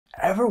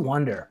Ever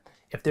wonder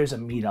if there's a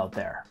meat out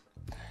there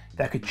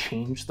that could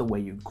change the way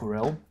you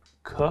grill,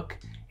 cook,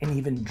 and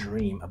even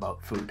dream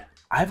about food?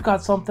 I've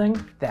got something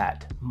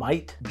that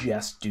might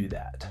just do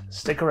that.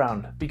 Stick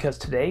around, because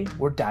today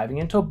we're diving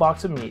into a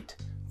box of meat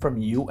from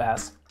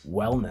US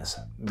Wellness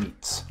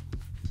Meats.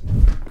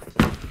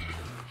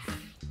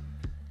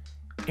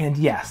 And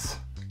yes,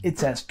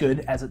 it's as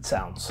good as it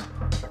sounds.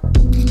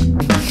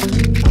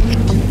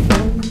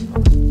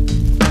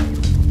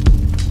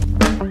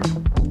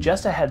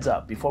 Just a heads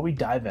up before we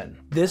dive in,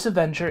 this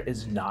adventure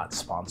is not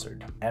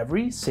sponsored.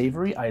 Every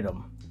savory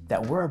item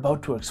that we're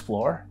about to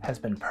explore has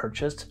been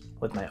purchased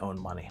with my own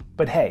money.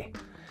 But hey,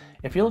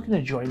 if you're looking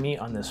to join me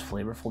on this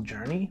flavorful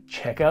journey,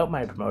 check out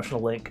my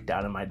promotional link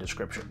down in my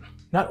description.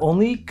 Not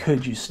only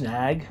could you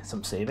snag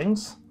some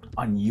savings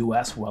on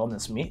US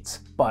Wellness Meats,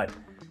 but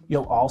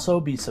you'll also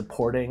be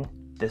supporting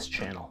this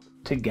channel.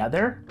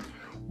 Together,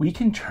 we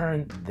can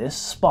turn this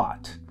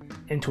spot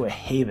into a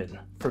haven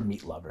for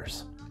meat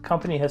lovers.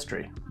 Company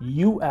history.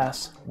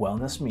 US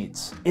Wellness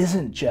Meats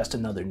isn't just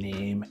another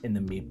name in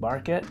the meat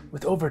market.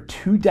 With over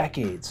 2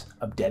 decades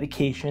of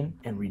dedication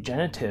in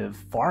regenerative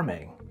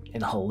farming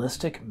and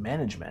holistic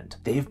management,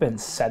 they've been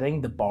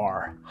setting the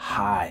bar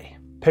high.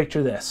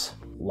 Picture this: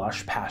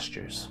 lush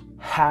pastures,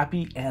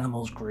 happy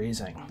animals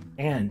grazing,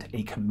 and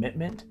a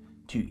commitment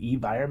to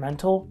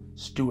environmental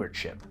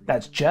stewardship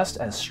that's just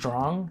as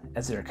strong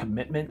as their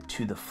commitment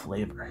to the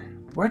flavor.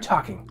 We're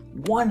talking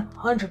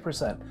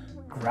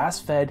 100%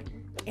 grass-fed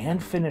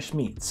and finished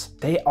meats.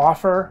 They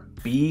offer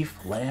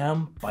beef,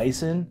 lamb,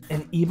 bison,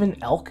 and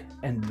even elk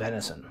and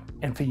venison.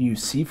 And for you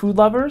seafood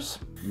lovers,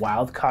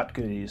 wild-caught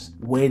goodies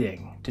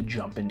waiting to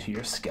jump into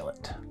your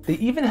skillet. They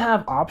even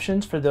have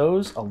options for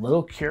those a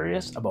little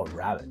curious about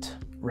rabbit.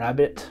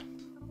 Rabbit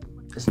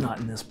is not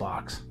in this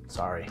box,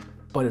 sorry,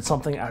 but it's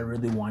something I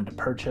really wanted to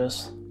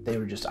purchase. They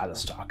were just out of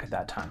stock at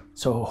that time.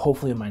 So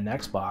hopefully in my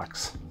next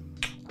box,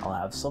 I'll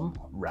have some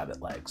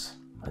rabbit legs.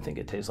 I think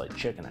it tastes like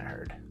chicken, I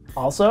heard.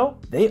 Also,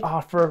 they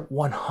offer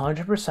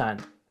 100%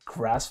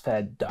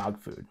 grass-fed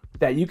dog food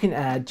that you can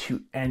add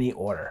to any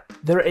order.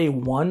 They're a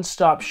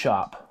one-stop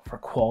shop for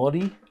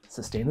quality,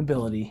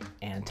 sustainability,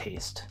 and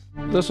taste.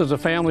 This is a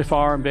family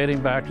farm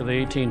dating back to the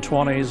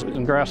 1820s.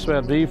 In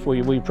grass-fed beef,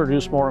 we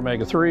produce more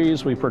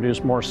omega-3s, we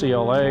produce more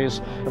CLAs.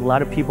 A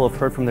lot of people have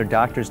heard from their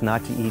doctors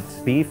not to eat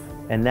beef,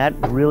 and that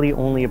really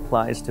only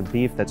applies to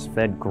beef that's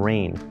fed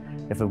grain.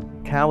 If a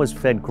cow is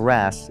fed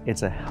grass,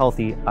 it's a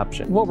healthy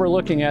option. What we're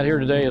looking at here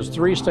today is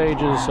 3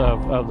 stages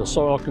of the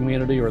soil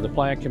community or the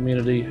plant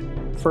community.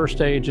 First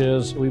stage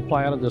is we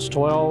planted this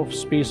 12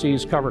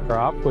 species cover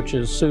crop, which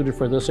is suited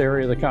for this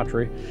area of the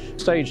country.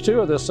 Stage 2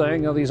 of this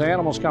thing, these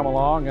animals come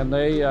along and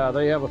they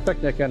have a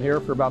picnic in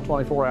here for about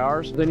 24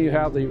 hours. Then you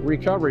have the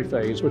recovery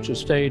phase, which is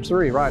stage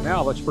 3. Right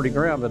now it looks pretty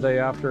grim the day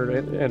after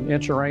an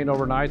inch of rain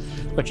overnight,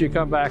 but you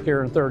come back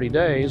here in 30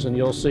 days and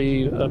you'll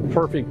see a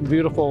perfect,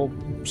 beautiful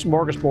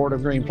smorgasbord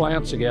of green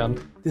plants again.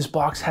 This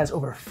box has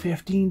over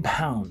 15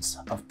 pounds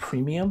of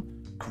premium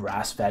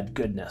grass-fed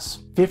goodness.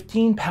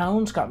 15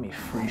 pounds got me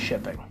free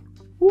shipping.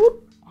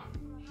 Whoop.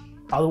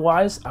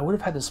 Otherwise, I would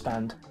have had to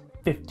spend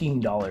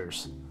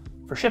 $15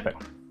 for shipping.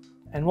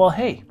 And well,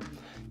 hey,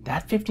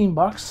 that 15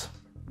 bucks,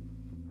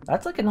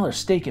 that's like another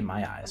steak in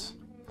my eyes.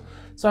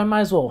 So I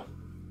might as well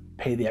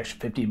pay the extra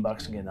 15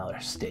 bucks and get another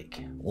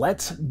steak.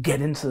 Let's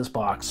get into this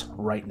box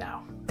right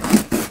now.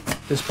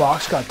 This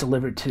box got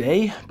delivered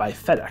today by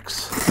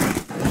FedEx.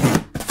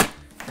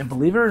 And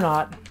believe it or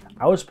not,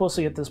 I was supposed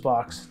to get this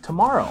box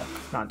tomorrow,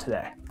 not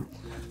today.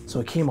 So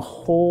it came a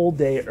whole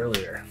day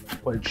earlier,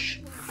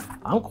 which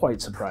I'm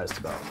quite surprised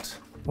about.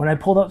 When I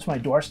pulled up to my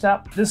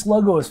doorstep, this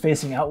logo is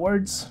facing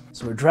outwards.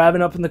 So we're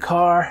driving up in the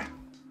car.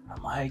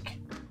 I'm like,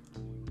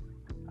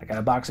 I got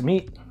a box of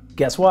meat.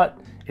 Guess what?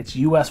 It's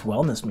US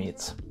Wellness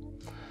Meats.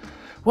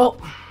 Well,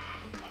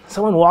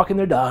 someone walking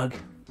their dog.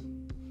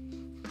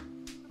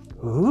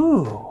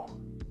 Ooh,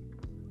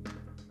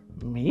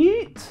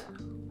 meat?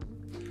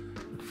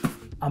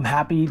 I'm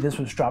happy this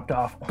was dropped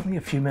off only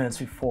a few minutes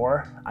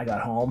before I got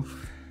home.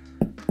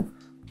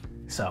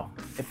 So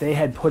if they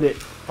had put it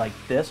like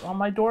this on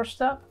my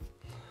doorstep,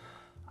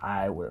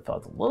 I would have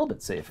felt a little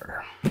bit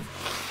safer.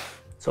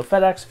 So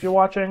FedEx, if you're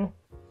watching,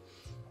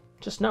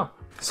 just know.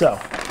 So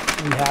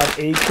we have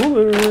a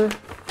cooler.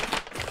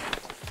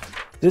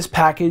 This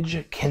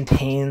package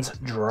contains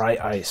dry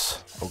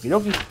ice. Okie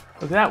dokie.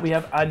 Look at that, we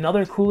have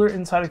another cooler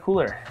inside a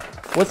cooler.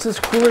 What's this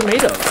cooler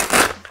made of?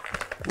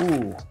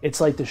 Ooh,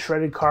 it's like the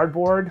shredded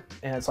cardboard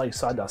and it's like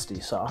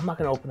sawdusty. So I'm not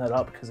gonna open that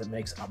up because it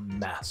makes a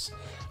mess,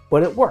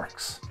 but it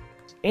works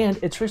and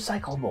it's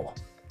recyclable.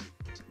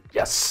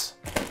 Yes.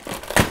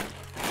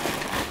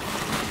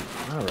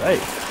 All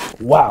right,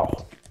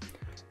 wow.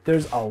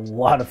 There's a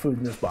lot of food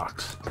in this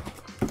box.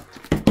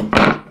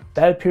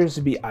 That appears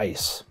to be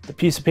ice. The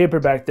piece of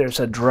paper back there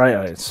said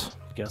dry ice.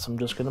 Guess I'm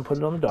just gonna put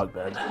it on the dog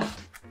bed.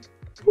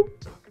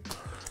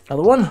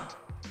 Another one.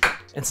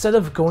 Instead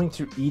of going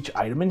through each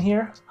item in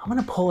here, I'm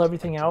gonna pull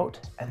everything out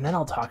and then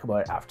I'll talk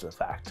about it after the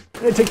fact.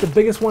 I'm gonna take the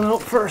biggest one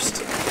out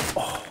first.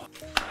 Oh.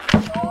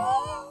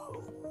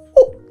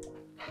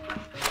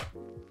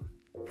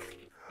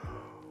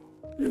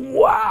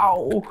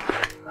 Wow,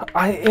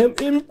 I am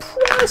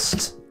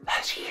impressed.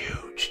 That's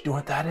huge. Do you know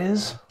what that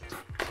is?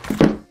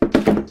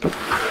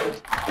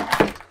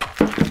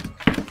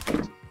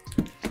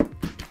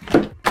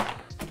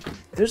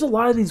 There's a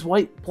lot of these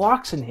white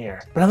blocks in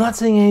here, but I'm not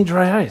seeing any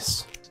dry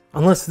ice.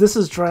 Unless this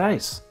is dry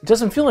ice. It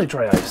doesn't feel like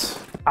dry ice.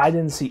 I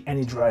didn't see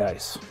any dry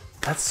ice.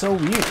 That's so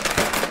weird.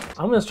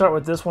 I'm gonna start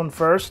with this one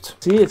first.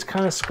 See, it's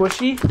kind of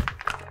squishy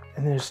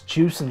and there's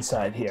juice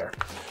inside here.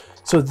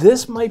 So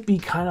this might be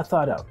kind of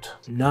thought out.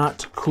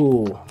 Not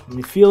cool. Let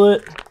me feel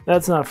it.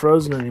 That's not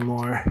frozen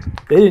anymore.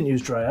 They didn't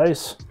use dry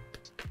ice.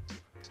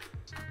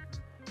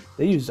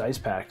 They used ice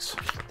packs.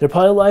 They're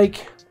probably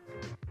like,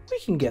 we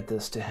can get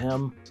this to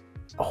him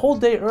a whole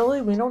day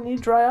early. We don't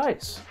need dry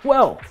ice.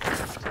 Well,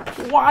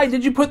 why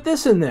did you put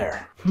this in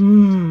there?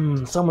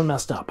 Someone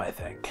messed up, I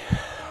think.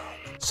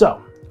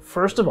 So,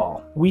 first of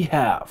all, we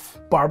have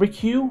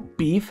barbecue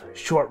beef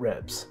short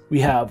ribs. We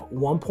have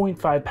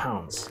 1.5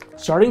 pounds.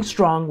 Starting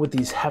strong with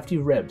these hefty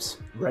ribs,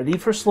 ready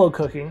for slow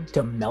cooking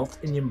to melt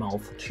in your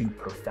mouth to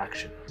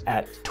perfection.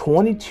 At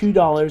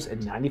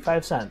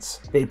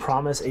 $22.95, they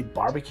promise a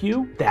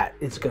barbecue that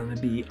is going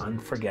to be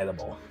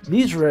unforgettable.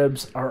 These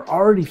ribs are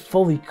already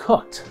fully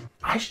cooked.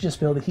 I should just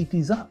be able to heat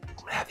these up. I'm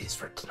gonna have these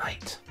for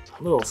tonight.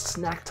 A little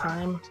snack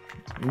time,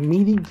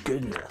 meaty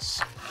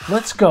goodness.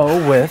 Let's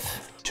go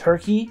with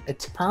turkey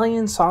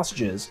Italian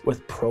sausages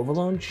with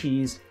provolone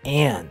cheese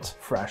and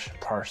fresh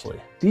parsley.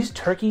 These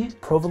turkey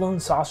provolone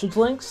sausage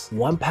links,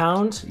 1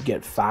 pound, you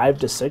get 5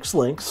 to 6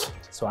 links.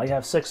 So I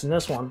have 6 in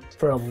this one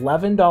for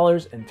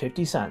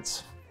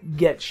 $11.50.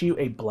 Gets you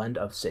a blend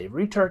of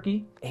savory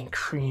turkey and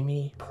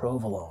creamy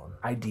provolone.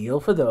 Ideal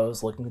for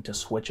those looking to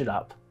switch it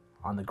up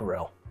on the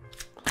grill.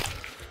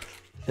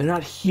 They're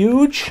not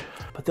huge,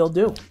 but they'll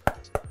do.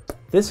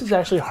 This is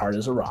actually hard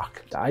as a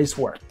rock. The ice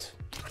worked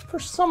for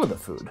some of the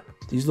food.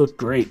 These look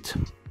great.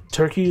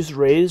 Turkeys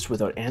raised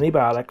without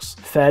antibiotics,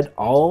 fed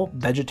all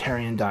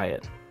vegetarian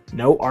diet.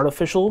 No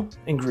artificial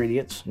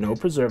ingredients, no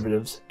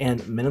preservatives,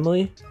 and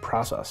minimally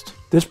processed.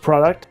 This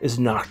product is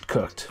not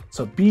cooked,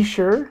 so be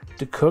sure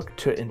to cook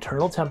to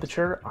internal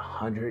temperature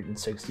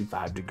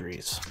 165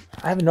 degrees.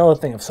 I have another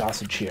thing of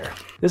sausage here.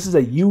 This is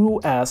a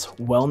U.S.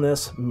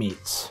 Wellness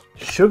Meats.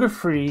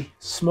 Sugar-free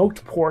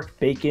smoked pork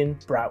bacon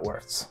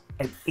bratwursts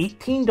at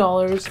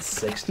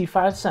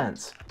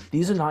 $18.65.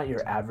 These are not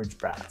your average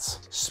brats.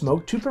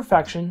 Smoked to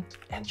perfection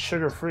and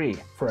sugar-free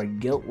for a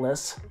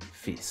guiltless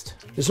feast.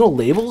 There's no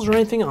labels or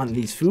anything on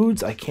these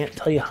foods. I can't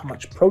tell you how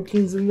much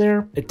protein's in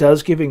there. It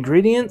does give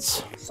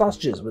ingredients.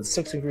 Sausages with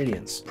 6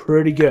 ingredients.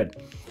 Pretty good.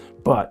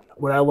 But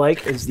what I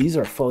like is these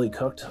are fully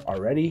cooked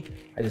already.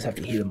 I just have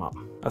to heat them up.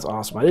 That's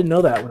awesome. I didn't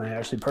know that when I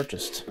actually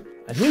purchased.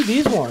 I knew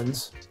these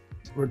ones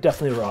were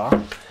definitely raw.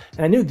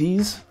 And I knew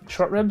these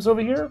short ribs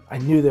over here, I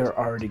knew they were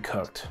already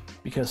cooked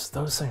because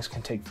those things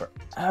can take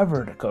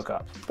forever to cook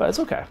up. But it's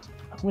okay.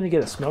 I'm gonna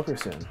get a smoker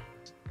soon.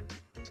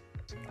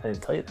 I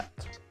didn't tell you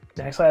that.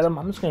 Next item,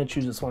 I'm just gonna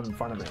choose this one in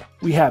front of me.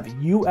 We have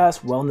U.S.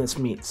 Wellness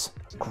Meats,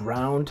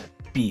 ground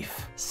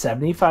beef,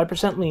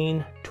 75%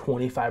 lean,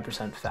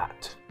 25%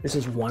 fat. This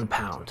is 1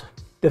 pound.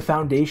 The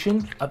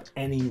foundation of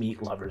any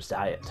meat lover's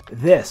diet.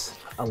 This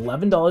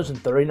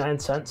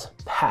 $11.39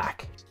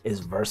 pack is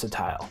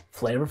versatile,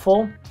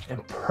 flavorful,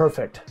 and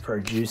perfect for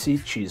a juicy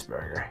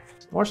cheeseburger,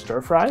 or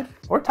stir fry,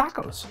 or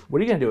tacos.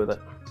 What are you gonna do with it?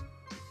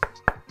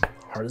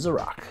 Hard as a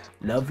rock.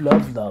 Love,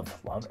 love, love,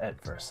 love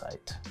at first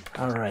sight.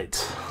 All right,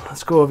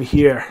 let's go over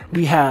here.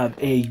 We have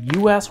a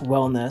U.S.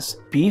 Wellness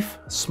beef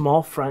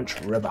small French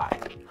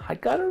ribeye. I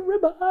got a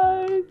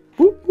ribeye.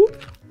 Whoop,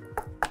 whoop.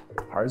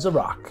 Hard as a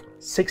rock.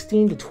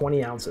 16 to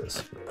 20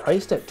 ounces,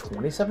 priced at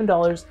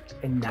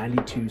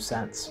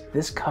 $27.92.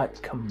 This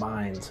cut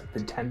combines the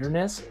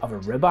tenderness of a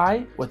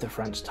ribeye with a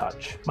French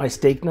touch. My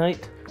steak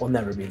night will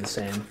never be the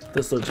same.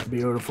 This looks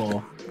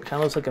beautiful. It kind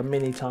of looks like a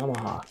mini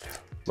tomahawk.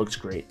 Looks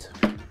great.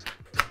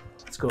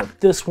 Let's go with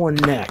this one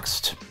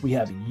next. We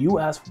have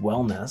U.S.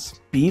 Wellness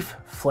beef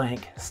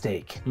flank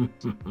steak.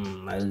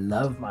 I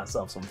love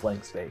myself some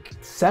flank steak.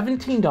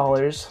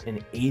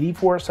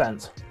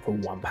 $17.84 for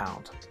 1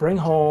 pound. Bring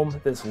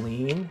home this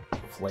lean,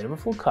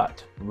 flavorful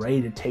cut,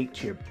 ready to take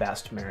to your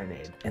best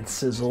marinade and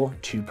sizzle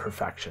to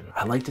perfection.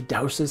 I like to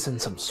douse this in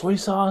some soy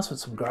sauce with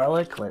some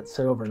garlic, let it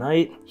sit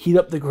overnight, heat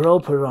up the grill,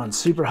 put it on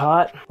super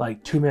hot,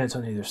 like 2 minutes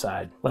on either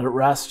side. Let it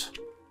rest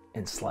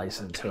and slice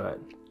into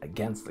it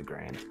against the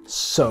grain.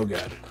 So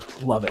good.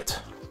 Love it.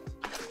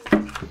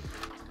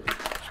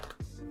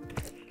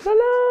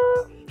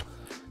 Ta-da!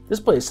 This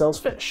place sells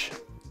fish.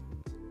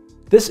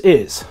 This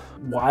is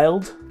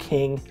Wild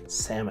King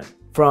Salmon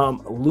from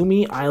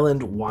Lumi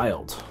Island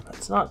Wild.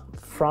 That's not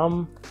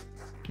from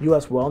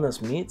U.S.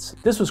 Wellness Meats.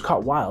 This was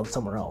caught wild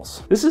somewhere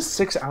else. This is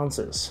 6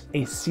 ounces,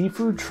 a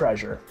seafood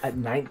treasure at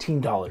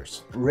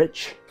 $19.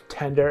 Rich,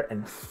 tender,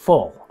 and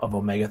full of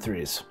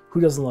omega-3s.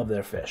 Who doesn't love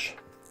their fish?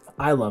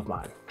 I love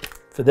mine.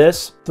 For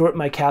this, throw it in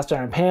my cast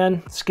iron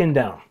pan, skin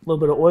down. A little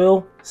bit of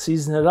oil,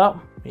 season it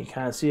up. You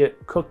kind of see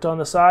it cooked on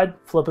the side.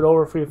 Flip it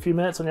over for a few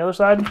minutes on the other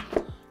side.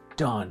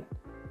 Done.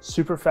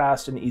 Super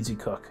fast and easy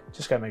cook.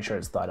 Just gotta make sure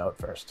it's thawed out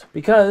first.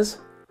 Because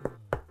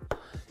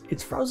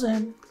It's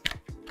frozen.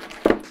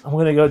 I'm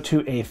gonna go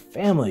to a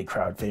family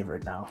crowd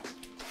favorite now.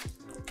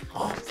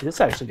 Oh, see, this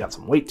actually got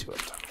some weight to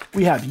it.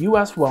 We have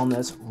US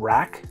Wellness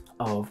rack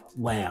of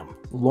lamb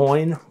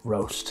loin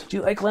roast. Do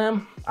you like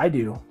lamb? I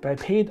do, but I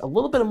paid a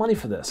little bit of money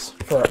for this.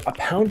 For a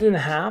pound and a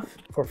half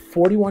for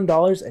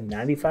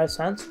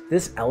 $41.95,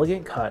 this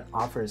elegant cut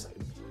offers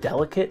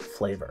delicate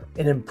flavor,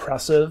 an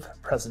impressive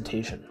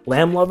presentation.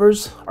 Lamb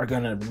lovers are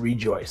gonna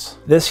rejoice.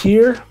 This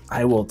here,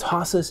 I will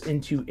toss this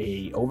into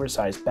a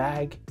oversized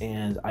bag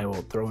and I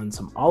will throw in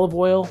some olive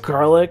oil,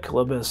 garlic, a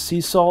little bit of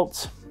sea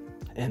salt,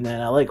 and then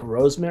I like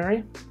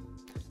rosemary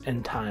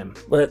and thyme.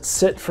 Let it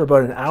sit for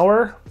about an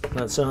hour.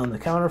 Let it sit on the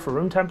counter for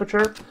room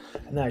temperature.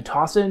 And then I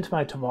toss it into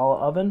my Tavala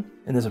oven.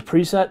 And there's a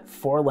preset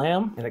for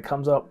lamb and it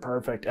comes out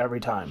perfect every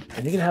time.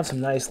 And you can have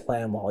some nice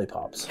lamb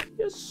lollipops.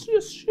 Yes,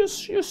 yes,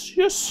 yes, yes,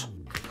 yes.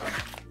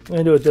 I'm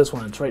gonna do it this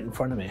one, it's right in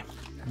front of me.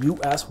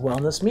 US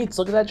Wellness Meats,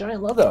 look at that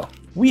giant logo.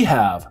 We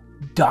have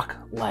duck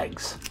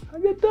legs. I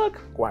get duck,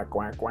 quack,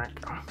 quack, quack.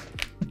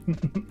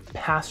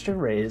 Pasture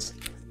raised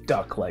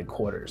duck leg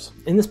quarters.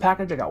 In this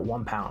package, I got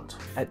 1 pound.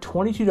 At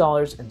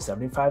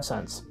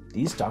 $22.75,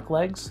 these duck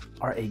legs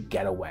are a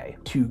getaway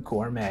to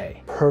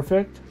gourmet.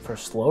 Perfect for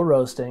slow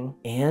roasting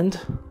and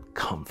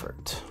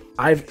comfort.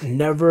 I've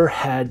never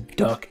had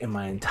duck in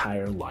my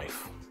entire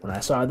life. When I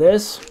saw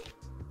this,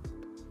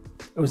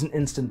 it was an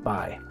instant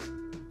buy.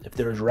 If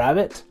there was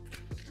rabbit,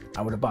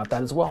 I would have bought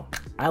that as well.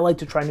 I like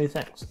to try new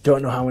things.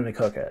 Don't know how I'm gonna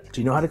cook it.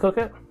 Do you know how to cook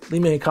it?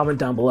 Leave me a comment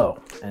down below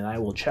and I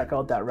will check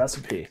out that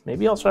recipe.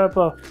 Maybe I'll start up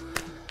a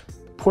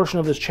portion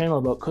of this channel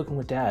about cooking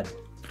with dad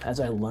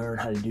as I learn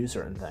how to do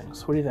certain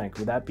things. What do you think?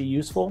 Would that be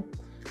useful?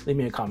 Leave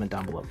me a comment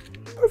down below.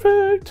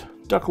 Perfect.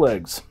 Duck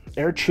legs,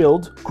 air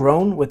chilled,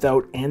 grown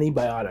without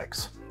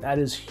antibiotics. That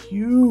is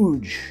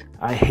huge.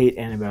 I hate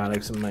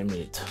antibiotics in my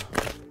meat.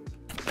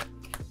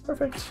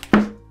 Perfect.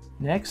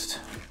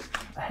 Next,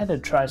 I had to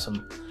try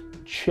some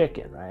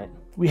chicken, right?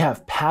 We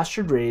have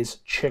pastured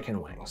raised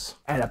chicken wings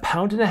at a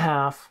pound and a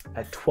half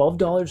at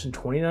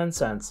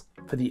 $12.29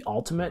 for the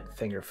ultimate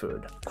finger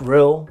food.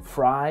 Grill,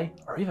 fry,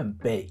 or even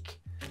bake,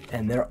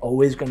 and they're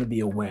always going to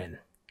be a win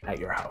at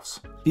your house.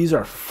 These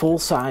are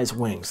full-size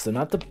wings. They're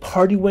not the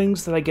party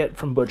wings that I get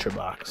from Butcher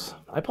Box.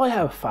 I probably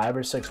have 5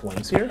 or 6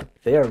 wings here.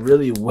 They are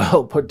really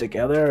well put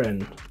together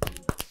and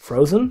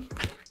frozen,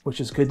 which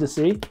is good to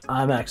see.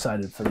 I'm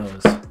excited for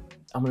those.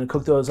 I'm gonna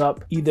cook those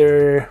up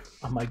either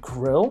on my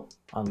grill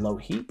on low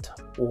heat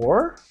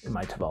or in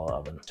my Tavala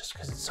oven, just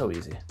because it's so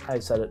easy. I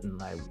set it and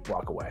I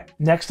walk away.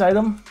 Next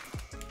item,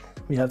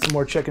 we have some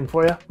more chicken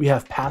for you. We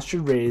have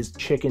pastured raised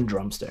chicken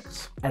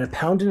drumsticks at a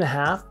pound and a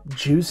half,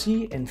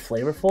 juicy and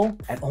flavorful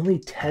at only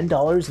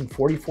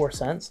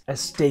 $10.44, a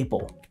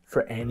staple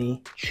for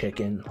any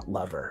chicken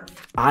lover.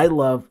 I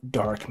love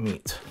dark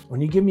meat. When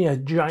you give me a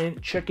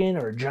giant chicken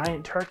or a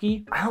giant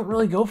turkey, I don't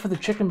really go for the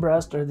chicken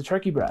breast or the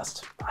turkey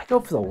breast. I go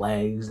for the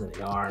legs and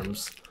the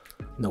arms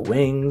and the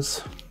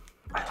wings.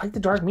 I like the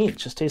dark meat, it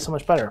just tastes so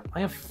much better.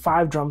 I have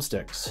 5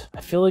 drumsticks.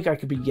 I feel like I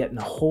could be getting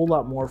a whole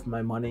lot more for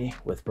my money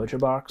with Butcher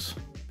Box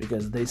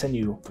because they send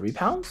you 3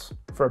 pounds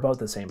for about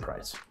the same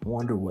price.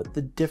 Wonder what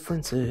the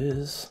difference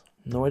is.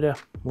 No idea,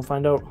 we'll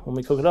find out when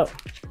we cook it up.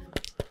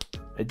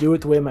 I do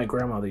it the way my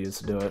grandmother used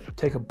to do it.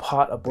 Take a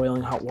pot of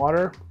boiling hot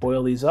water,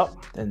 boil these up,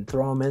 then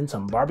throw them in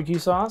some barbecue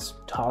sauce,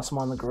 toss them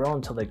on the grill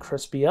until they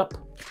crispy up.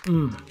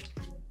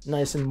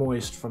 Nice and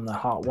moist from the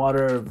hot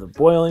water of the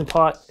boiling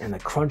pot and the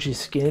crunchy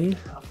skin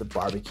of the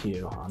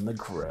barbecue on the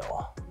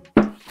grill.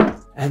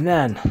 And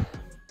then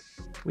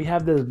we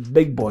have this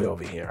big boy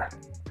over here.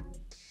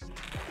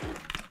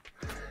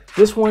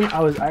 This one I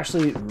was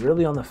actually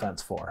really on the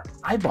fence for.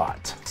 I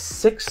bought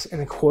 6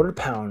 1/4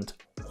 pound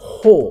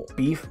whole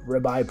beef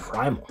ribeye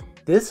primal.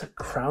 This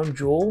crown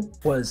jewel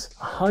was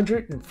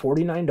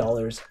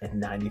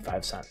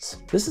 $149.95.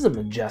 This is a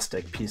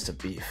majestic piece of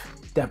beef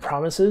that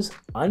promises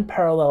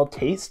unparalleled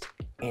taste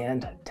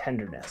and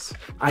tenderness.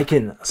 I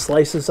can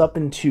slice this up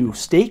into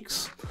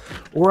steaks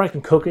or I can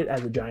cook it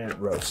as a giant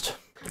roast.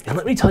 And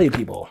let me tell you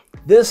people,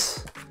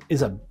 this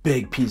is a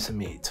big piece of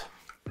meat.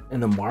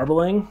 And the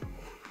marbling,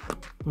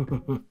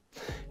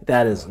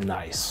 that is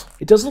nice.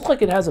 It does look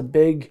like it has a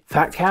big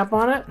fat cap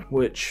on it,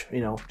 which, you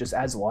know, just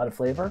adds a lot of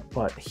flavor.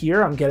 But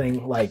here I'm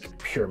getting like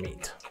pure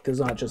meat. There's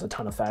not just a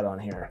ton of fat on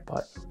here,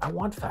 but I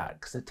want fat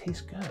because it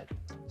tastes good.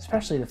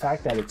 Especially the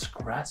fact that it's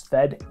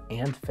grass-fed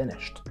and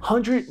finished.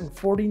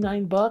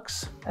 149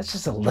 bucks? That's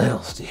just a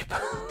little steep.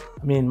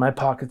 I mean, my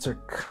pockets are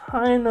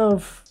kind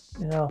of,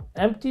 you know,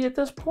 empty at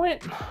this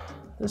point.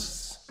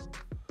 This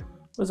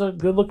was a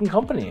good looking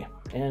company.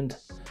 And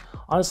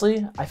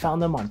honestly, I found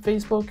them on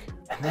Facebook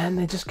and then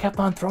they just kept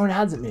on throwing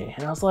ads at me.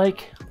 And I was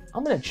like,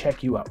 I'm gonna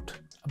check you out.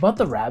 About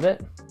the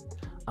rabbit,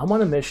 I'm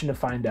on a mission to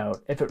find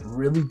out if it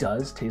really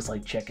does taste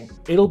like chicken.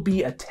 It'll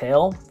be a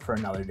tale for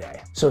another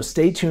day. So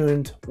stay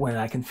tuned when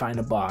I can find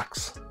a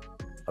box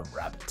of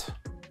rabbit.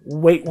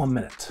 Wait 1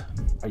 minute.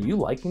 Are you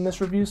liking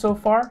this review so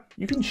far?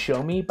 You can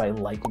show me by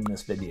liking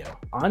this video.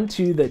 On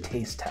to the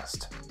taste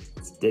test.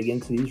 Let's dig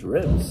into these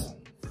ribs.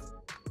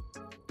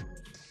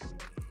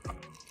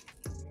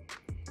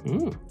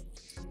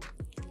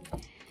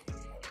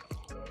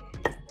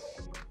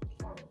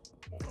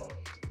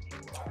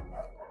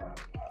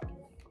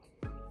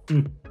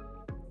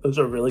 Those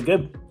are really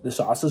good. The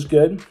sauce is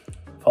good,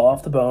 fall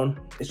off the bone.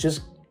 It's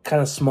just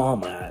kind of small in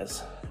my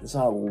eyes. There's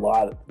not a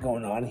lot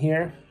going on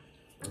here,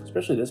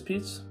 especially this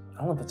piece. I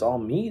don't know if it's all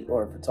meat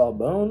or if it's all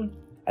bone.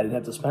 I didn't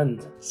have to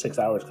spend 6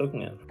 hours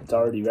cooking it. It's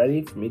already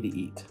ready for me to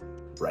eat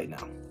right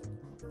now.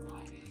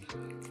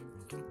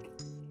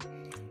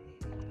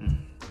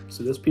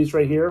 So this piece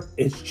right here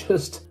is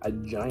just a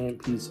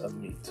giant piece of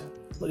meat.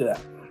 Look at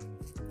that.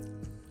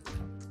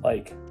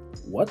 Like,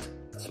 what?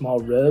 A small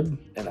rib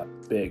and a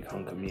big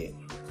hunk of meat.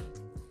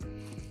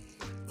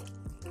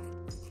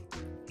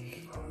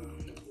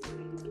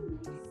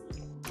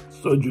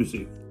 So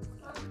juicy.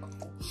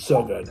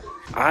 So good.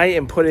 I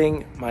am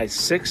putting my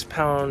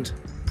 6-pound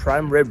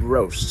prime rib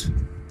roast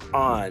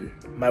on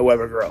my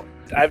Weber grill.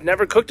 I've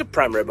never cooked a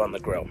prime rib on the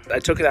grill. I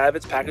took it out of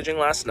its packaging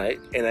last night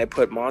and I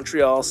put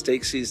Montreal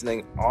steak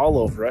seasoning all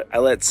over it. I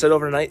let it sit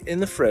overnight in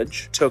the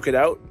fridge, took it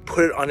out,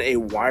 put it on a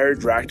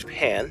wire-racked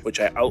pan, which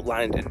I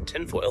outlined in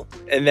tinfoil,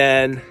 and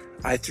then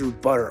I threw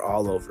butter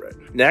all over it.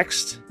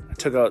 Next, I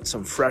took out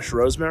some fresh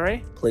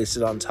rosemary, placed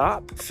it on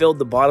top, filled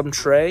the bottom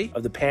tray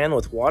of the pan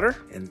with water,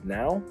 and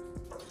now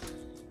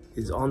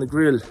it's on the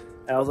grill.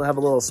 I also have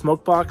a little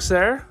smoke box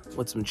there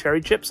with some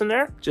cherry chips in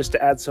there, just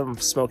to add some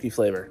smoky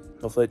flavor.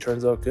 Hopefully it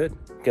turns out good.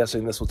 I'm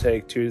guessing this will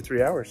take 2 to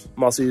 3 hours.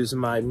 I'm also using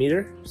my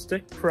Meter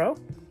Stick Pro,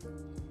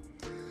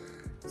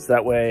 so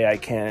that way I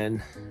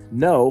can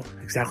know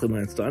exactly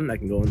when it's done. I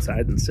can go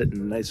inside and sit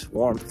in nice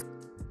warmth.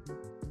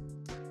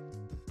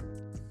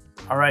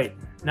 All right,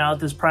 now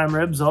that this prime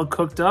rib's all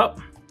cooked up,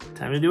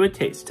 time to do a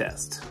taste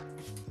test.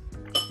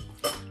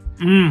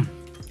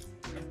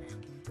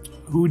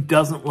 Who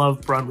doesn't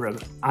love prime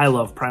rib? I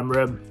love prime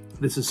rib.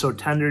 This is so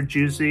tender,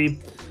 juicy.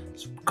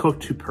 It's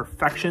cooked to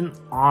perfection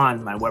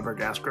on my Weber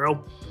gas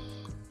grill.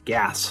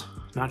 Gas,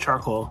 not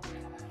charcoal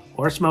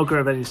or smoker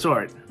of any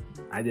sort.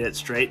 I did it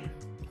straight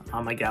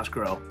on my gas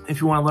grill. If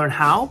you want to learn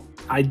how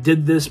I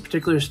did this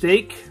particular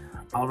steak,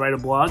 I'll write a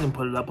blog and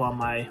put it up on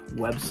my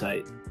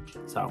website.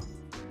 So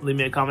leave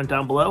me a comment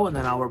down below and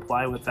then I'll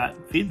reply with that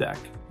feedback.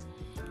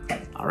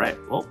 All right,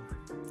 well,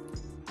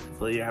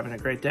 hopefully you're having a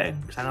great day,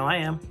 because I know I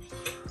am.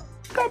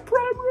 Got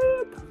prime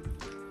rib!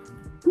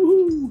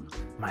 Woohoo!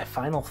 My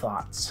final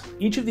thoughts.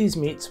 Each of these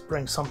meats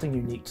brings something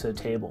unique to the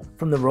table.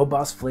 From the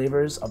robust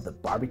flavors of the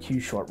barbecue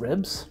short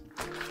ribs,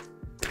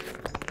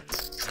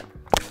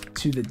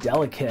 to the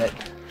delicate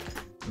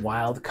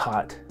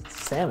wild-caught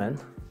salmon,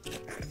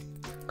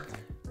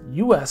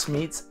 US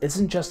Meats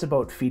isn't just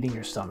about feeding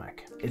your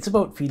stomach. It's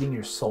about feeding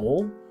your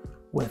soul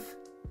with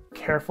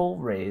careful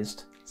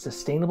raised,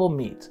 sustainable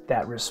meat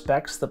that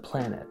respects the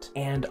planet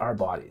and our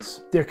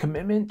bodies. Their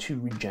commitment to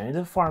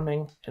regenerative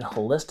farming and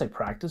holistic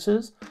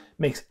practices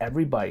makes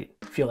every bite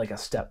feel like a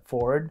step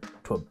forward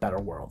to a better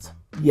world.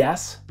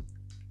 Yes,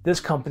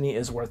 this company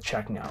is worth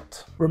checking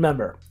out.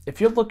 Remember,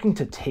 if you're looking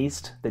to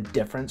taste the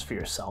difference for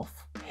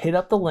yourself, hit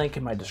up the link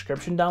in my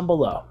description down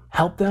below.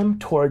 Help them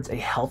towards a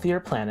healthier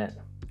planet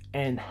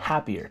and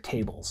happier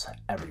tables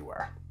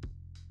everywhere.